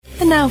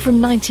And now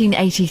from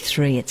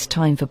 1983, it's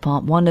time for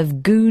part one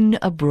of Goon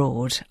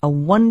Abroad, a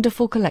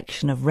wonderful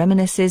collection of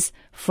reminiscences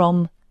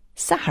from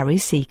Sir Harry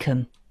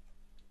Seacombe.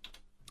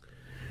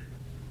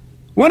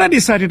 When I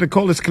decided to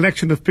call this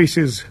collection of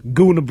pieces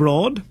Goon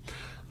Abroad,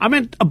 I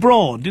meant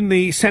abroad in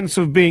the sense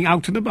of being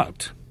out and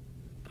about.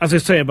 As I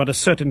say about a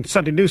certain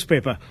Sunday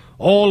newspaper,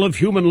 all of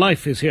human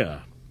life is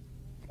here.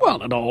 Well,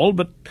 not all,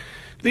 but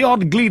the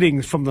odd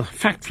gleanings from the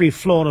factory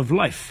floor of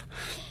life.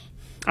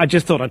 I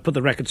just thought I'd put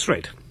the record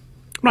straight.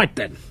 Right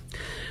then,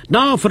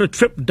 now for a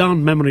trip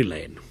down memory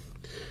lane.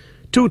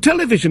 To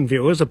television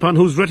viewers upon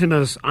whose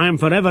retinas I am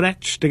forever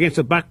etched against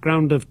a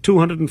background of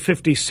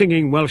 250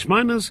 singing Welsh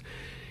miners,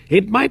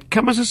 it might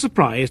come as a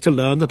surprise to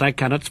learn that I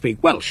cannot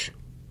speak Welsh.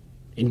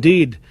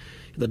 Indeed,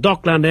 in the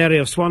Dockland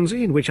area of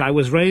Swansea, in which I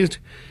was raised,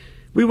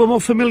 we were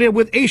more familiar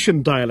with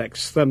Asian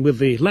dialects than with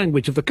the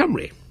language of the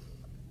Cymry.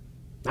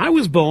 I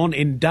was born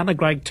in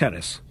Dannegraig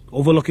Terrace,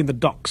 overlooking the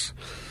docks,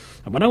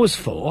 and when I was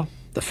 4,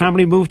 the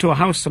family moved to a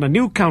house on a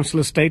new council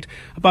estate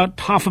about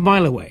half a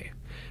mile away,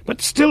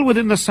 but still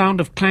within the sound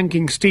of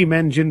clanking steam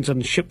engines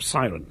and ship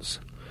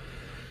sirens.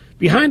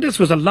 Behind us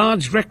was a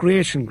large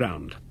recreation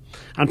ground,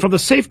 and from the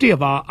safety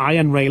of our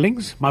iron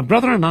railings, my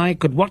brother and I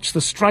could watch the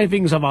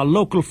strivings of our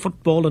local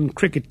football and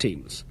cricket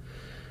teams.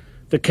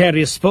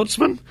 Vicarious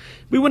sportsmen,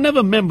 we were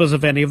never members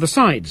of any of the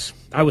sides.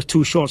 I was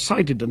too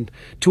short-sighted and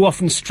too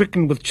often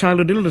stricken with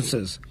childhood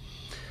illnesses,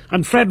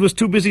 and Fred was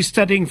too busy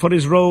studying for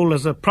his role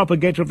as a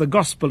propagator of the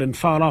gospel in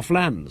far-off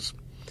lands.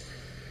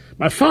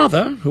 My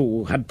father,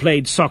 who had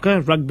played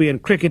soccer, rugby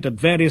and cricket at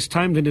various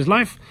times in his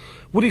life,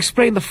 would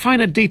explain the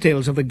finer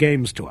details of the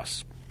games to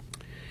us.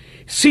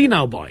 See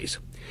now, boys,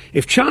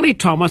 if Charlie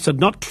Thomas had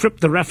not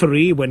tripped the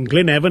referee when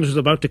Glyn Evans was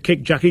about to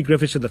kick Jackie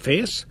Griffiths in the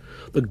face,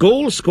 the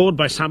goal scored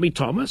by Sammy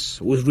Thomas,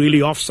 who was really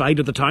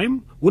offside at the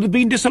time, would have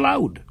been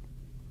disallowed.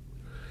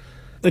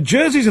 The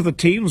jerseys of the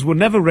teams were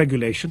never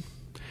regulation,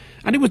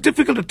 and it was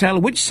difficult to tell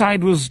which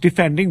side was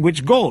defending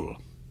which goal.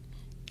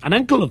 An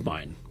uncle of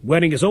mine,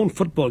 wearing his own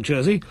football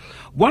jersey,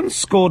 once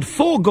scored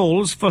 4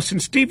 goals for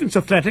St Stephen's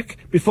Athletic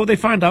before they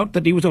found out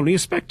that he was only a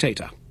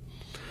spectator.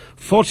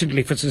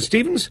 Fortunately for St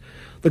Stephen's,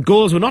 the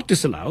goals were not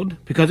disallowed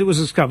because it was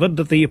discovered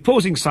that the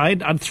opposing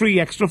side had 3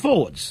 extra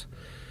forwards.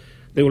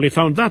 They only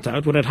found that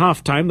out when at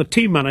half-time the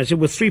team manager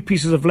was 3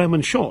 pieces of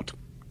lemon short.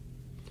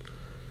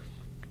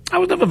 I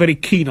was never very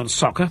keen on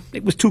soccer.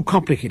 It was too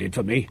complicated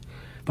for me.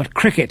 But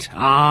cricket,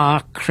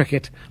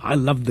 cricket, I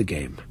loved the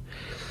game.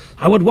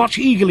 I would watch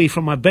eagerly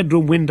from my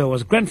bedroom window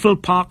as Grenfell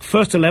Park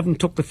first 11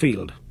 took the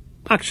field.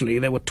 Actually,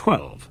 there were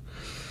 12.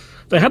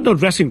 They had no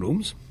dressing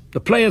rooms. The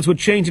players would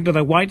change into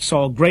their whites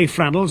or grey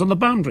flannels on the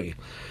boundary,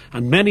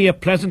 and many a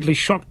pleasantly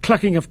short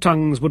clucking of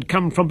tongues would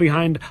come from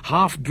behind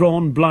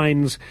half-drawn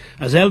blinds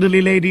as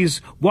elderly ladies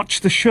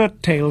watched the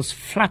shirt-tails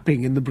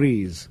flapping in the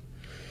breeze.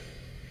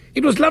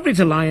 It was lovely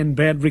to lie in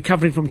bed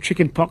recovering from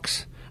chicken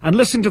pox and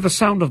listen to the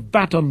sound of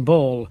bat on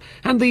ball,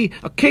 and the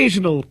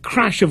occasional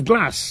crash of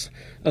glass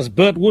as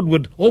Bert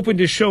Woodward opened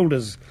his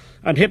shoulders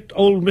and hit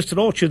old Mr.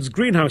 Orchard's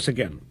greenhouse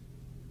again.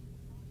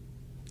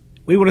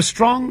 We were a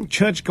strong,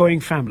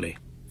 church-going family.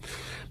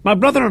 My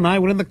brother and I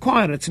were in the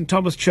choir at St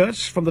Thomas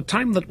Church from the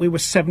time that we were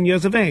 7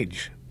 years of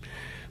age.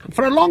 And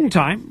for a long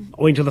time,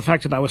 owing to the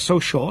fact that I was so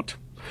short,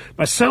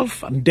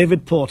 myself and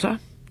David Porter,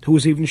 who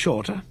was even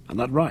shorter, and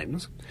that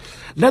rhymes,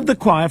 led the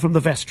choir from the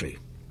vestry.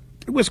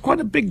 It was quite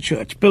a big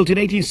church, built in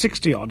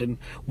 1860-odd in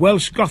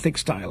Welsh Gothic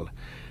style,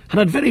 and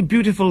had very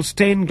beautiful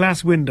stained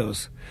glass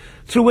windows,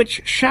 through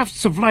which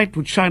shafts of light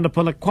would shine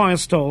upon the choir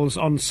stalls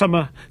on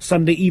summer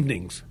Sunday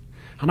evenings,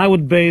 and I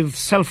would bathe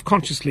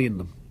self-consciously in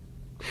them.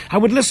 I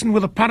would listen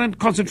with apparent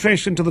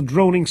concentration to the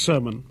droning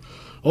sermon,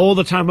 all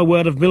the time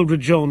aware of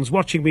Mildred Jones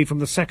watching me from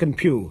the second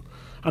pew,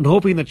 and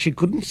hoping that she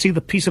couldn't see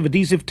the piece of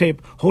adhesive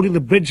tape holding the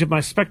bridge of my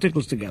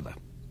spectacles together.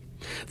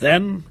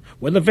 Then,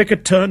 when the vicar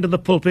turned in the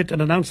pulpit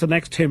and announced the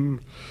next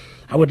hymn,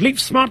 I would leap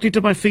smartly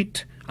to my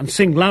feet and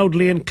sing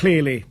loudly and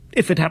clearly,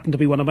 if it happened to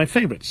be one of my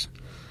favourites.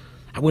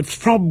 I would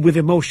throb with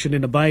emotion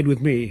in Abide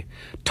With Me,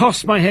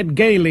 toss my head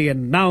gaily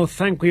in Now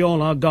Thank We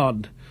All Our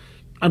God,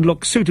 and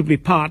look suitably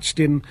parched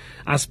in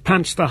As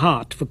Pants the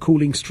Heart for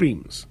Cooling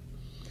Streams.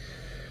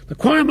 The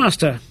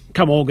choirmaster,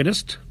 come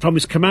organist, from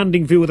his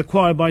commanding view of the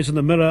choir boys in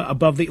the mirror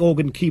above the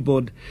organ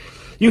keyboard,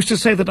 used to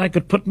say that I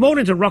could put more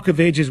into Rock of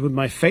Ages with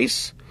my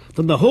face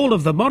than the whole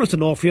of the Morris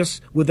and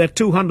Orpheus with their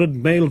 200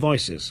 male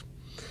voices.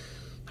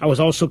 I was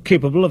also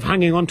capable of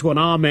hanging on to an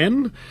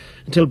amen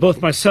until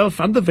both myself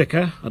and the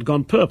vicar had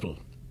gone purple.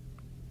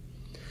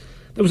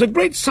 There was a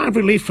great sigh of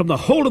relief from the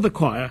whole of the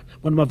choir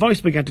when my voice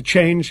began to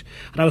change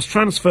and I was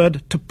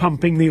transferred to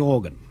pumping the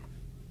organ.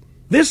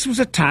 This was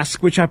a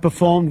task which I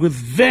performed with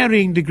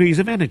varying degrees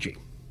of energy.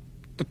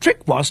 The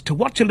trick was to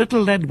watch a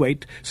little lead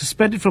weight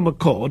suspended from a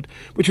cord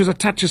which was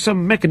attached to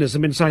some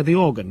mechanism inside the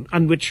organ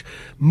and which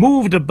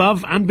moved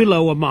above and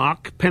below a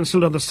mark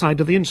penciled on the side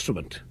of the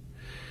instrument.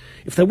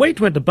 If the weight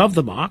went above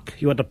the mark,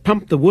 you had to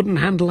pump the wooden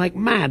handle like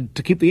mad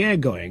to keep the air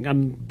going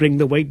and bring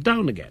the weight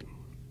down again.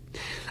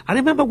 I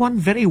remember one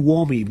very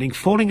warm evening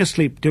falling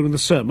asleep during the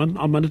sermon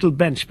on my little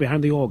bench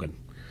behind the organ.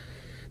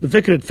 The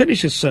vicar had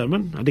finished his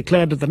sermon and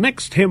declared that the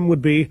next hymn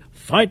would be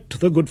 "Fight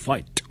the Good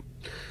Fight."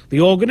 The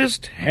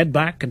organist, head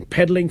back and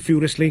pedalling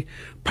furiously,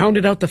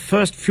 pounded out the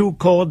first few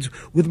chords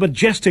with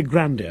majestic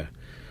grandeur,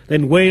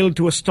 then wailed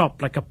to a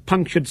stop like a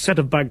punctured set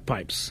of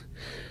bagpipes.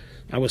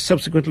 I was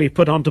subsequently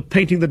put on to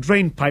painting the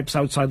drain pipes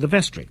outside the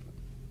vestry.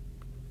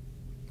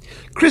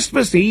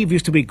 Christmas Eve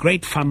used to be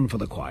great fun for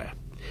the choir.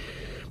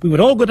 We would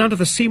all go down to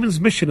the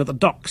Seamen's Mission at the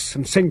docks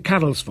and sing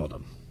carols for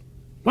them.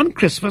 One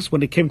Christmas,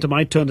 when it came to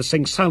my turn to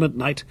sing Silent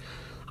Night,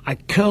 I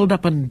curled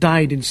up and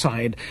died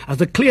inside as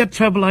the clear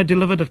treble I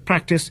delivered at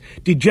practice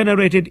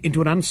degenerated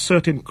into an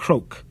uncertain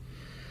croak.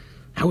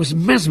 I was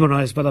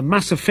mesmerized by the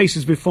mass of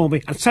faces before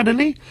me, and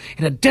suddenly,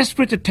 in a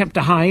desperate attempt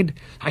to hide,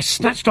 I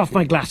snatched off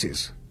my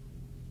glasses.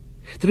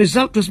 The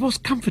result was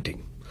most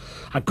comforting.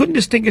 I couldn't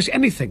distinguish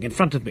anything in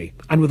front of me,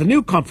 and with a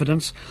new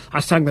confidence, I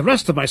sang the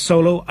rest of my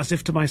solo as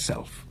if to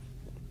myself.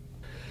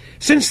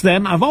 Since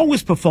then, I've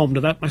always performed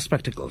without my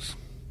spectacles.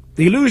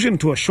 The illusion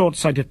to a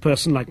short-sighted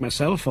person like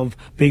myself of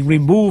being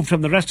removed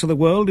from the rest of the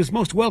world is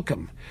most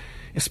welcome,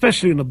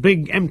 especially on a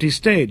big empty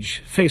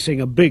stage facing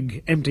a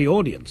big empty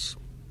audience.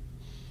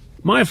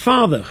 My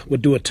father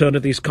would do a turn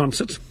at these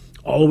concerts,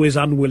 always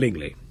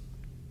unwillingly.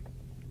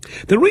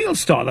 The real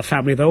star of the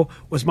family, though,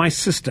 was my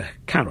sister,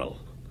 Carol.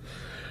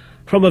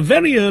 From a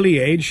very early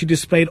age, she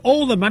displayed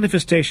all the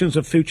manifestations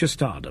of future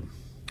stardom.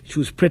 She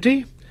was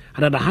pretty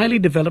and had a highly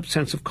developed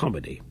sense of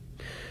comedy.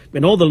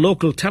 In all the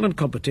local talent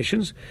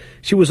competitions,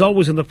 she was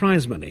always in the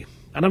prize money,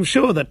 and I'm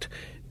sure that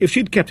if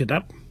she'd kept it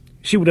up,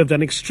 she would have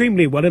done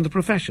extremely well in the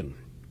profession.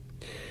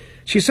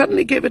 She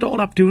suddenly gave it all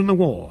up during the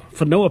war,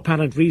 for no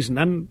apparent reason,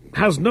 and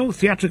has no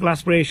theatrical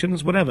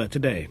aspirations whatever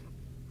today.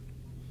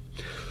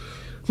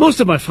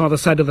 Most of my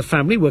father's side of the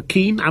family were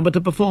keen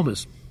amateur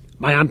performers.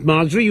 My Aunt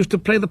Marjorie used to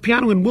play the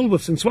piano in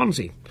Woolworths in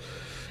Swansea,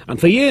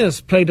 and for years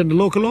played in the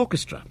local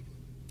orchestra.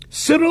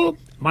 Cyril,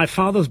 my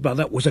father's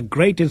brother, was a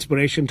great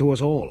inspiration to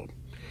us all.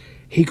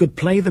 He could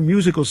play the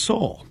musical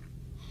saw.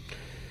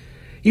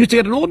 He used to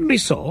get an ordinary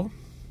saw,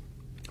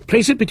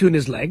 place it between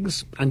his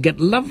legs, and get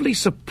lovely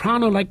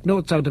soprano-like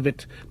notes out of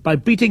it by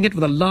beating it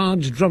with a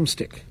large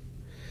drumstick.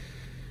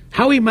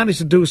 How he managed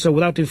to do so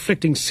without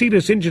inflicting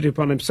serious injury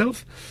upon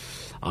himself,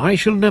 I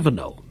shall never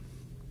know.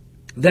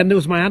 Then there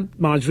was my Aunt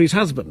Marjorie's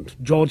husband,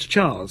 George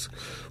Charles,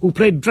 who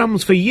played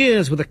drums for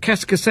years with the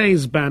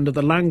Cascasseys band at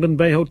the Langdon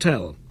Bay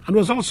Hotel, and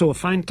was also a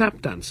fine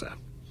tap dancer.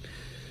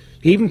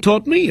 He even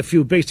taught me a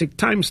few basic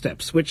time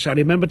steps, which I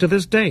remember to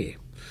this day.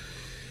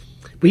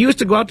 We used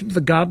to go out into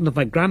the garden of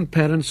my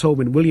grandparents'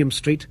 home in William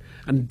Street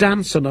and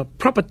dance on a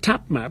proper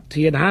tap mat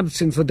he had had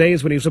since the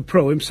days when he was a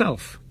pro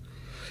himself.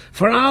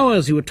 For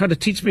hours he would try to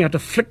teach me how to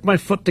flick my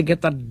foot to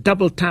get that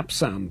double tap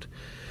sound,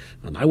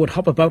 and I would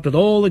hop about with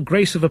all the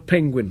grace of a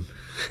penguin.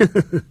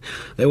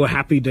 They were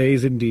happy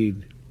days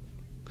indeed.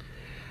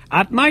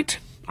 At night,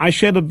 I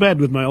shared a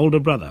bed with my older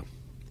brother.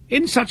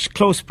 In such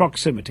close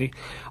proximity,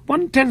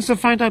 one tends to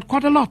find out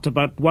quite a lot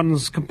about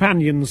one's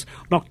companion's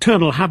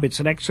nocturnal habits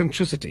and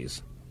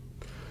eccentricities.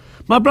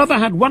 My brother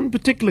had one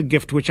particular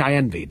gift which I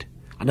envied,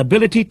 an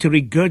ability to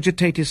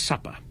regurgitate his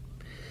supper.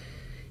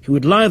 He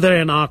would lie there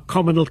in our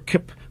communal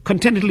kip,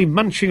 contentedly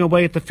munching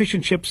away at the fish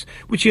and chips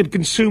which he had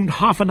consumed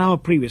half an hour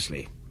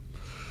previously.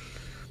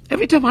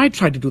 Every time I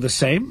tried to do the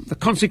same, the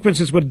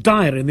consequences were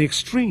dire in the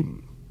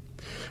extreme.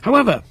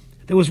 However,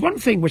 there was one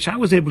thing which I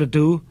was able to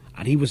do,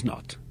 and he was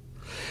not.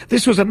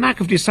 This was a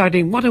knack of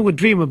deciding what I would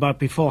dream about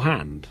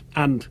beforehand,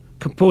 and,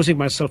 composing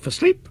myself for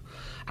sleep,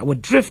 I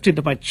would drift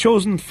into my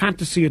chosen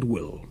fantasy at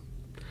will.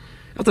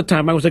 At the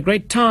time I was a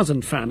great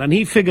Tarzan fan, and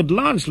he figured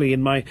largely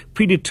in my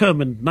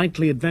predetermined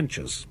nightly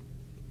adventures.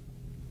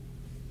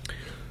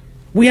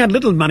 We had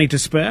little money to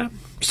spare.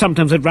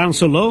 Sometimes it ran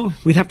so low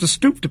we'd have to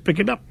stoop to pick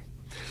it up.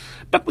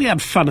 But we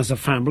had fun as a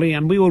family,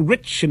 and we were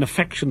rich in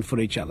affection for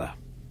each other.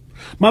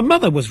 My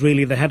mother was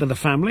really the head of the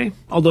family,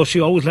 although she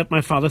always let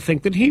my father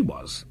think that he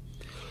was.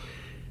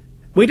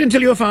 "Wait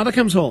until your father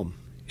comes home,"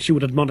 she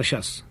would admonish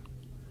us.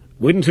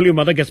 "Wait until your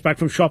mother gets back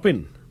from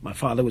shopping," my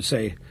father would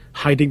say,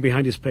 hiding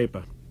behind his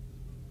paper.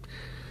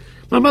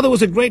 My mother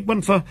was a great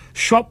one for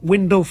shop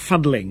window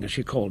fuddling, as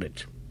she called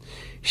it.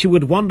 She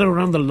would wander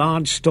around the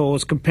large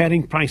stores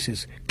comparing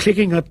prices,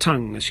 clicking her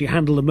tongue as she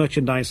handled the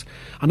merchandise,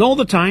 and all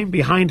the time,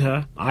 behind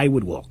her, I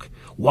would walk,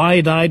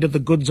 wide-eyed at the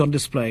goods on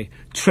display,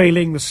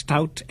 trailing the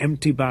stout,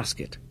 empty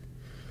basket.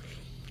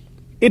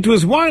 It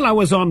was while I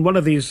was on one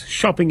of these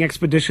shopping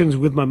expeditions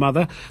with my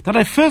mother that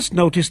I first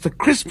noticed the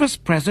Christmas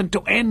present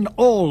to end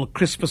all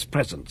Christmas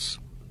presents.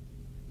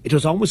 It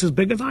was almost as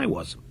big as I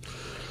was.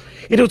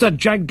 It was a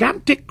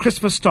gigantic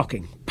Christmas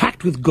stocking,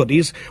 packed with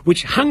goodies,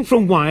 which hung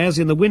from wires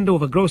in the window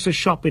of a grocer's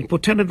shop in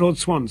Portennard Road,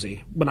 Swansea,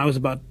 when I was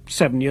about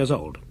 7 years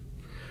old.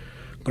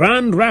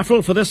 "Grand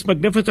raffle for this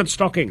magnificent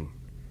stocking.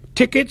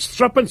 Tickets,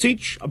 3d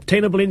each,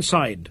 obtainable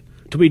inside,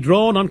 to be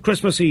drawn on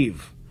Christmas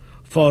Eve.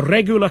 For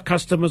regular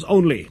customers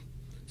only,"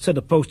 said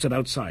a poster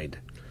outside.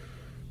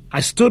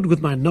 I stood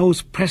with my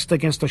nose pressed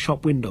against the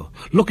shop window,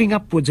 looking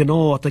upwards in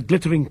awe at the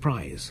glittering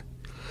prize.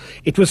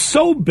 It was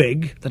so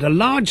big that a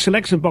large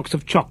selection box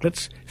of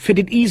chocolates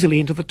fitted easily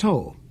into the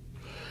toe.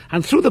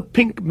 and through the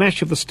pink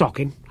mesh of the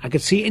stocking I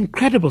could see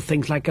incredible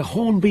things like a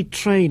Hornby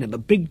train and a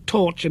big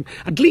torch and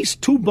at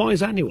least 2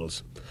 boys'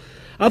 annuals.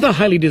 Other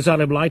highly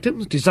desirable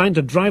items, designed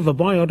to drive a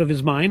boy out of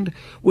his mind,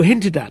 were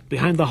hinted at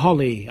behind the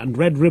holly and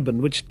red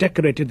ribbon which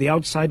decorated the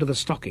outside of the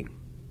stocking.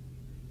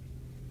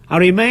 I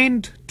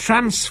remained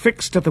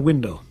transfixed at the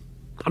window,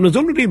 and was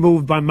only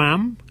removed by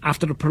Ma'am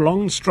after a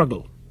prolonged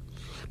struggle.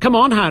 "Come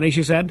on, Harry,"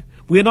 she said.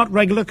 "We are not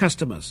regular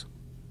customers."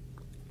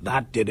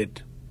 That did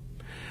it.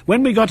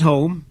 When we got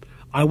home,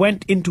 I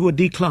went into a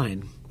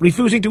decline,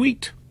 refusing to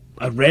eat,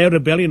 a rare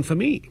rebellion for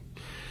me,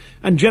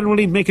 and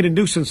generally making a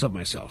nuisance of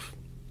myself.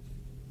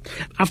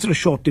 After a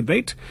short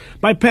debate,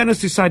 my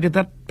parents decided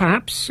that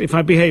perhaps, if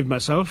I behaved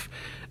myself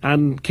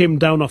and came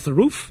down off the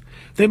roof,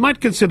 they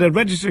might consider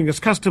registering as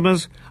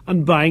customers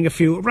and buying a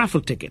few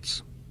raffle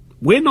tickets.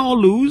 Win or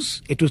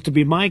lose, it was to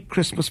be my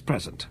Christmas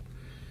present.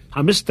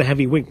 I missed the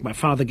heavy wink my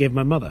father gave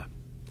my mother.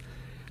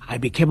 I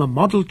became a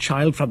model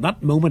child from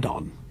that moment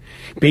on,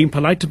 being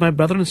polite to my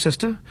brother and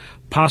sister,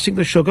 passing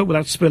the sugar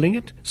without spilling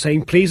it,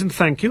 saying please and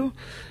thank you,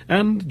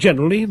 and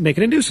generally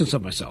making a nuisance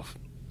of myself.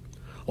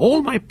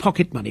 All my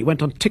pocket money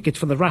went on tickets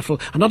for the raffle,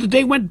 and not a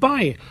day went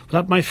by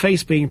without my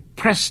face being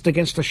pressed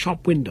against a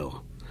shop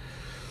window.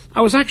 I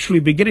was actually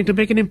beginning to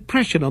make an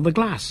impression on the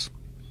glass.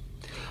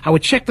 I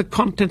would check the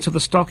contents of the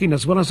stocking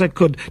as well as I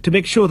could to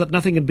make sure that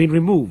nothing had been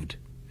removed,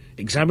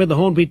 examine the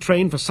Hornby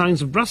train for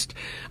signs of rust,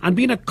 and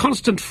be in a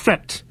constant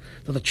fret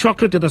that the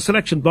chocolate in the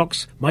selection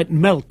box might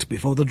melt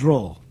before the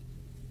draw.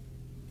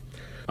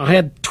 I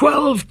had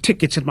 12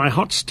 tickets in my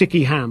hot,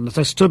 sticky hand as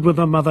I stood with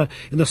my mother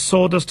in the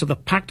sawdust of the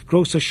packed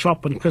grocer's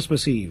shop on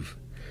Christmas Eve.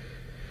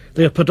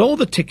 They had put all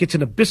the tickets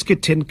in a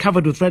biscuit tin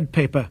covered with red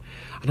paper,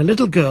 and a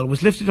little girl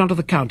was lifted onto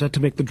the counter to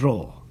make the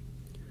draw.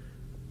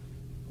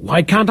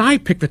 Why can't I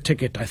pick the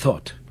ticket, I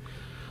thought.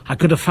 I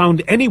could have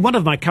found any one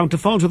of my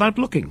counterfoils without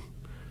looking.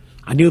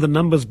 I knew the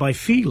numbers by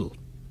feel.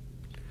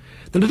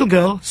 The little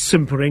girl,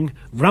 simpering,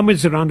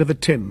 rummaged around in the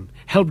tin,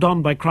 helped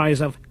on by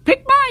cries of,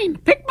 "Pick mine!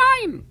 Pick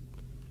mine!"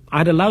 I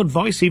had a loud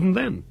voice even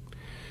then.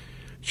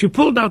 She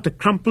pulled out a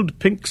crumpled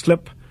pink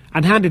slip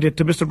and handed it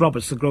to Mr.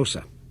 Roberts, the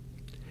grocer.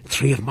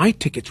 3 of my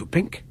tickets were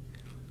pink.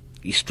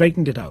 He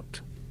straightened it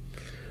out.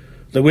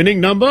 "The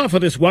winning number for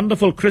this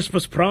wonderful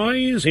Christmas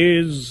prize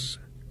is..."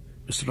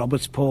 Mr.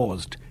 Roberts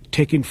paused,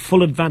 taking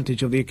full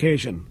advantage of the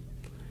occasion.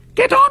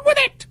 "Get on with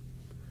it!"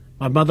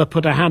 My mother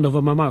put her hand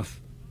over my mouth.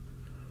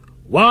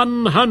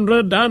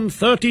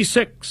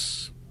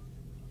 136.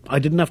 I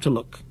didn't have to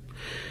look.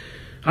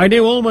 I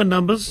knew all my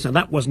numbers, and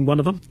that wasn't one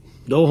of them.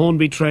 No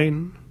Hornby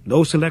train,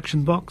 no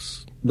selection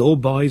box, no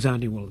boys'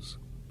 annuals.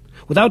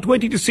 Without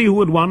waiting to see who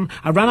had won,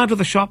 I ran out of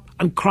the shop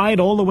and cried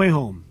all the way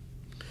home.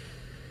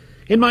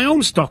 In my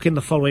own stocking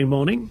the following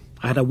morning,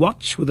 I had a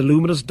watch with a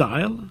luminous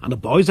dial, and a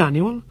boy's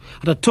annual,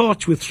 and a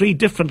torch with 3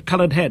 different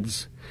coloured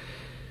heads.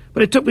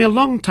 But it took me a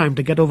long time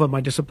to get over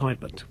my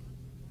disappointment.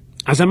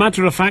 As a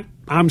matter of fact,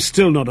 I'm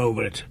still not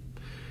over it.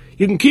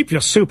 You can keep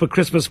your super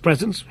Christmas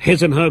presents,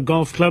 his and her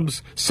golf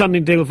clubs,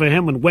 Sunningdale for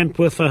him and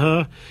Wentworth for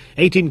her,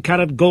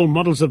 18-carat gold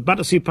models of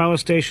Battersea Power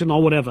Station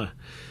or whatever.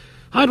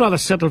 I'd rather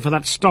settle for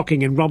that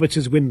stocking in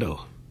Roberts's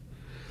window.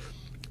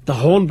 The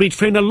Hornby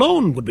train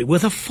alone would be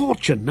worth a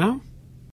fortune now.